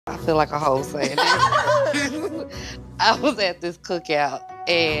I feel like a hoe saying this. I was at this cookout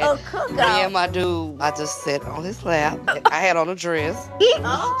and me and my dude, I just sat on his lap. I had on a dress.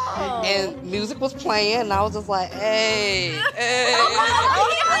 And music was playing and I was just like, hey, hey.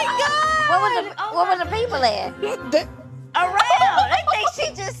 Oh my God! What was the people at? Around. They think she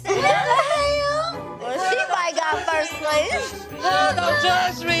just said that. Well, she might got first place. No, don't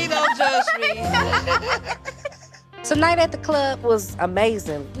judge me, don't judge me. Tonight at the club was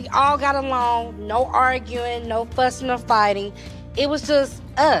amazing. We all got along, no arguing, no fussing or fighting. It was just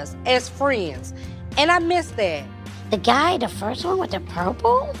us as friends. And I missed that. The guy, the first one with the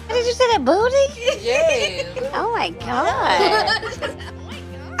purple? Did you see that booty? Yeah. Oh my God.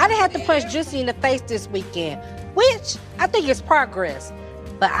 I didn't have to punch Juicy in the face this weekend, which I think is progress.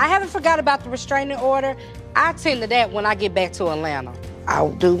 But I haven't forgot about the restraining order. I attend to that when I get back to Atlanta. I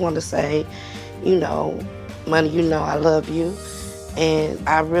do want to say, Money, I love you. And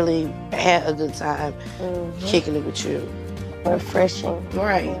I really had a good time kicking it with you. Refreshing.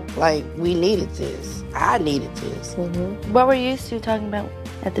 Right. Like, we needed this. I needed this. What were you two talking about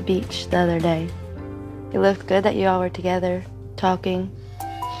at the beach the other day? It looked good that you all were together, talking.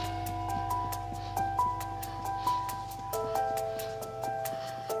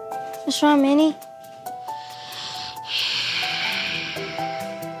 What's wrong, Minnie?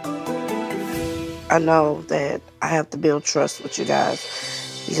 I know that I have to build trust with you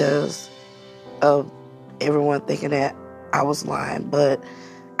guys because of everyone thinking that I was lying, but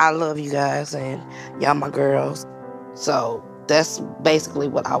I love you guys and y'all my girls. So that's basically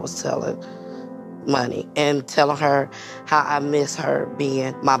what I was telling Money and telling her how I miss her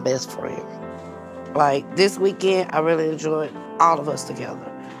being my best friend. Like this weekend, I really enjoyed all of us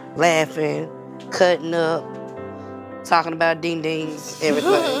together. Laughing, cutting up, talking about ding-dings,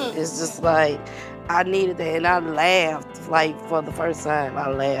 everything. It's just like, I needed that, and I laughed, like, for the first time. I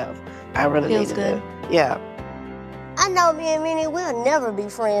laughed. I really needed it. Yeah. I know me and Minnie will never be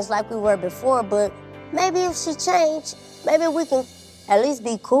friends like we were before, but maybe if she changed, maybe we can at least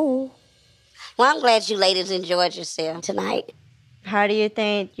be cool. Well, I'm glad you ladies enjoyed yourself tonight. How do you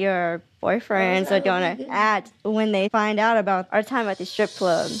think your boyfriends are going to act when they find out about our time at the strip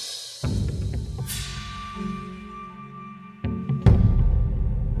club?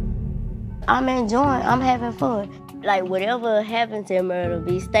 I'm enjoying, I'm having fun. Like, whatever happens in Myrtle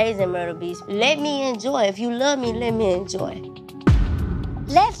Beach stays in Myrtle Beach. Let me enjoy. If you love me, let me enjoy.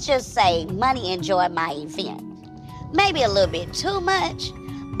 Let's just say Money enjoyed my event. Maybe a little bit too much,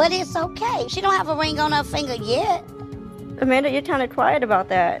 but it's okay. She don't have a ring on her finger yet. Amanda, you're kind of quiet about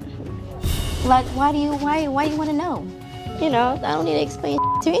that. Like, why you want to know? I don't need to explain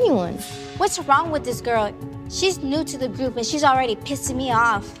to anyone. What's wrong with this girl? She's new to the group and she's already pissing me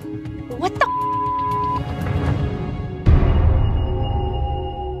off. What the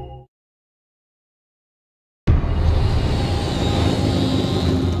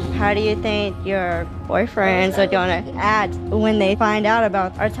How do you think your boyfriends are going to act when they find out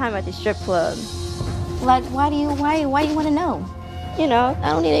about our time at the strip club? Like, why you want to know? I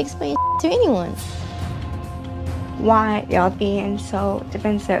don't need to explain to anyone. Why y'all being so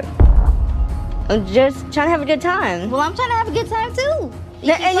defensive? I'm just trying to have a good time. Well, I'm trying to have a good time too.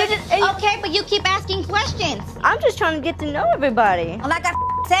 Okay, but you keep asking questions. I'm just trying to get to know everybody. Like I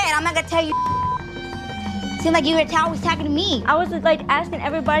said, I'm not gonna tell you. Seems like you're always talking to me. I was like asking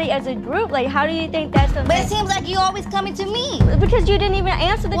everybody as a group, like, how do you think that's the? But it seems like you always coming to me. Because you didn't even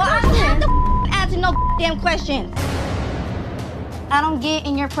answer the question. Well, I don't have to answer no damn questions. I don't get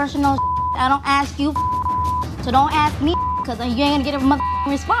in your personal. I don't ask you. So don't ask me, because you ain't gonna get a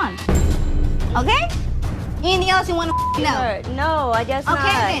response. Okay? Anything else you want to know? No, I guess not.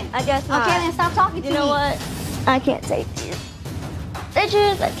 Okay then. I guess not. Okay then, stop talking to me. You know what? I can't take these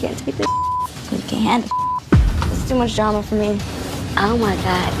bitches. I can't take this. You can't handle. It's too much drama for me. Oh my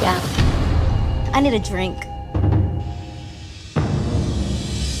God, y'all. I need a drink.